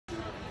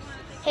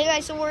Hey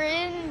guys, so we're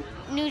in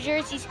New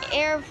Jersey's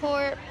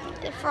airport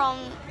from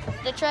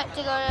the trip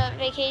to go to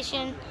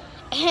vacation,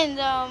 and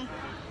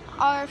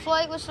our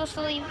flight was supposed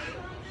to leave.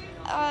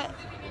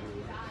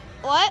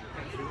 What?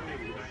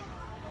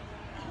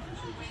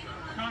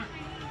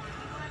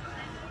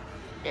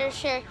 Yeah,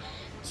 sure.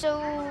 So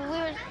we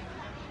were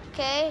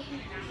okay.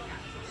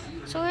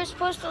 So we were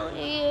supposed to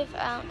leave.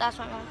 That's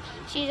my mom.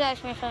 She's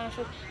asking me for my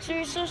food. So we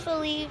were supposed to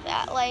leave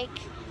at like,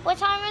 what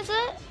time is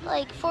it?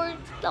 Like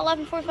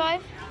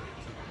 11:45.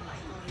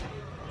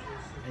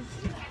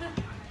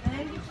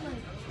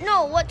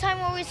 No, what time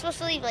were we supposed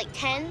to leave? Like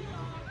 10? 10, yeah,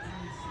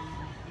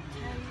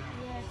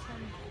 10.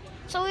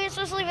 So we were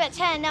supposed to leave at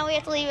 10, now we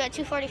have to leave at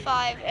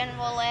 2:45, and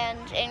we'll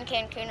land in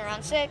Cancun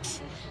around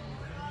 6.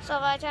 So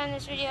by the time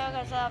this video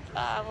goes up,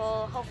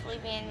 we'll hopefully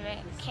be in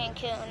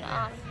Cancun.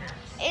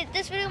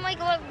 This video might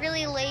go up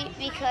really late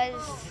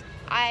because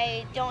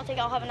I don't think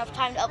I'll have enough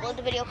time to upload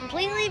the video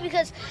completely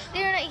because the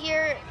internet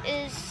here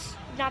is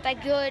not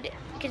that good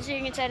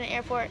considering it's at an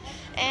airport.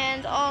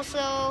 And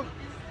also,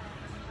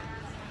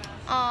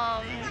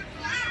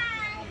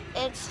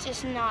 it's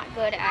just not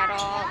good at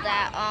all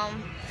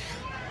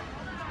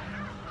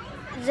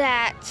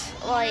that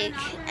like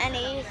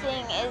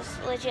anything is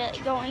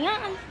legit going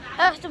on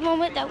at the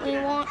moment that we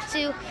want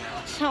to.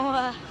 So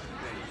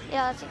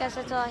yeah, I guess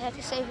that's all I have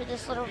to say for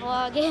this little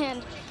vlog.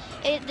 And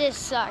this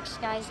sucks,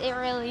 guys. It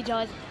really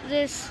does.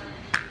 This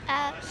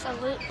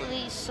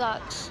absolutely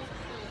sucks.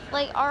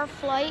 Like our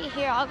flight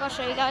here, I'll go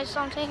show you guys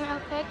something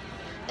real quick.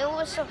 It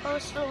was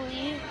supposed to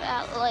leave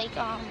at like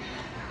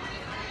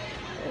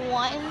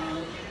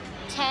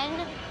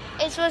 1:10.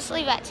 It's supposed to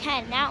leave at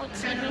 10. Now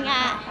it's leaving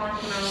at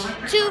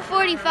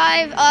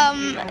 2:45.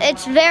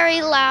 It's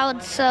very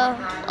loud, so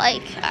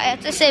like I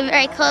have to stay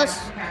very close.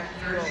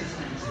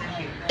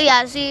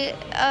 Yeah, see,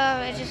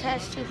 it just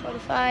has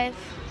 2:45.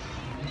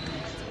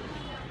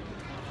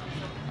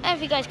 And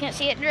if you guys can't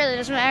see it, it really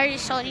doesn't matter. I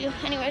just told you.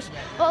 Anyways,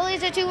 well, it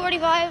leaves at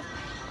 2:45.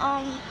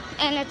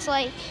 And it's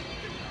like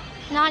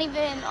not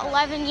even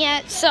 11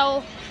 yet,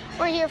 so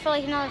we're here for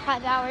like another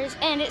 5 hours,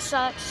 and it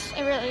sucks.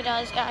 It really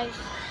does, guys.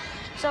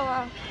 So,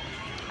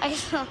 I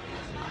guess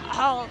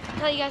I'll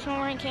tell you guys when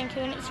we're in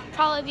Cancun. It's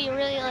probably be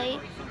really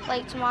late,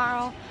 like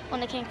tomorrow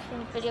when the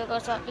Cancun video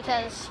goes up,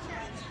 because,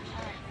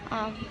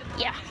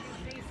 yeah.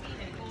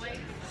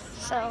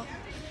 So,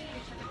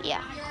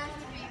 yeah.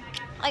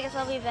 I guess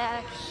I'll be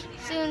back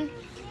soon,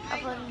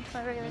 uploading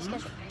my regular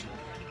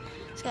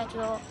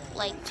schedule,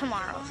 like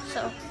tomorrow.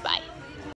 So, bye.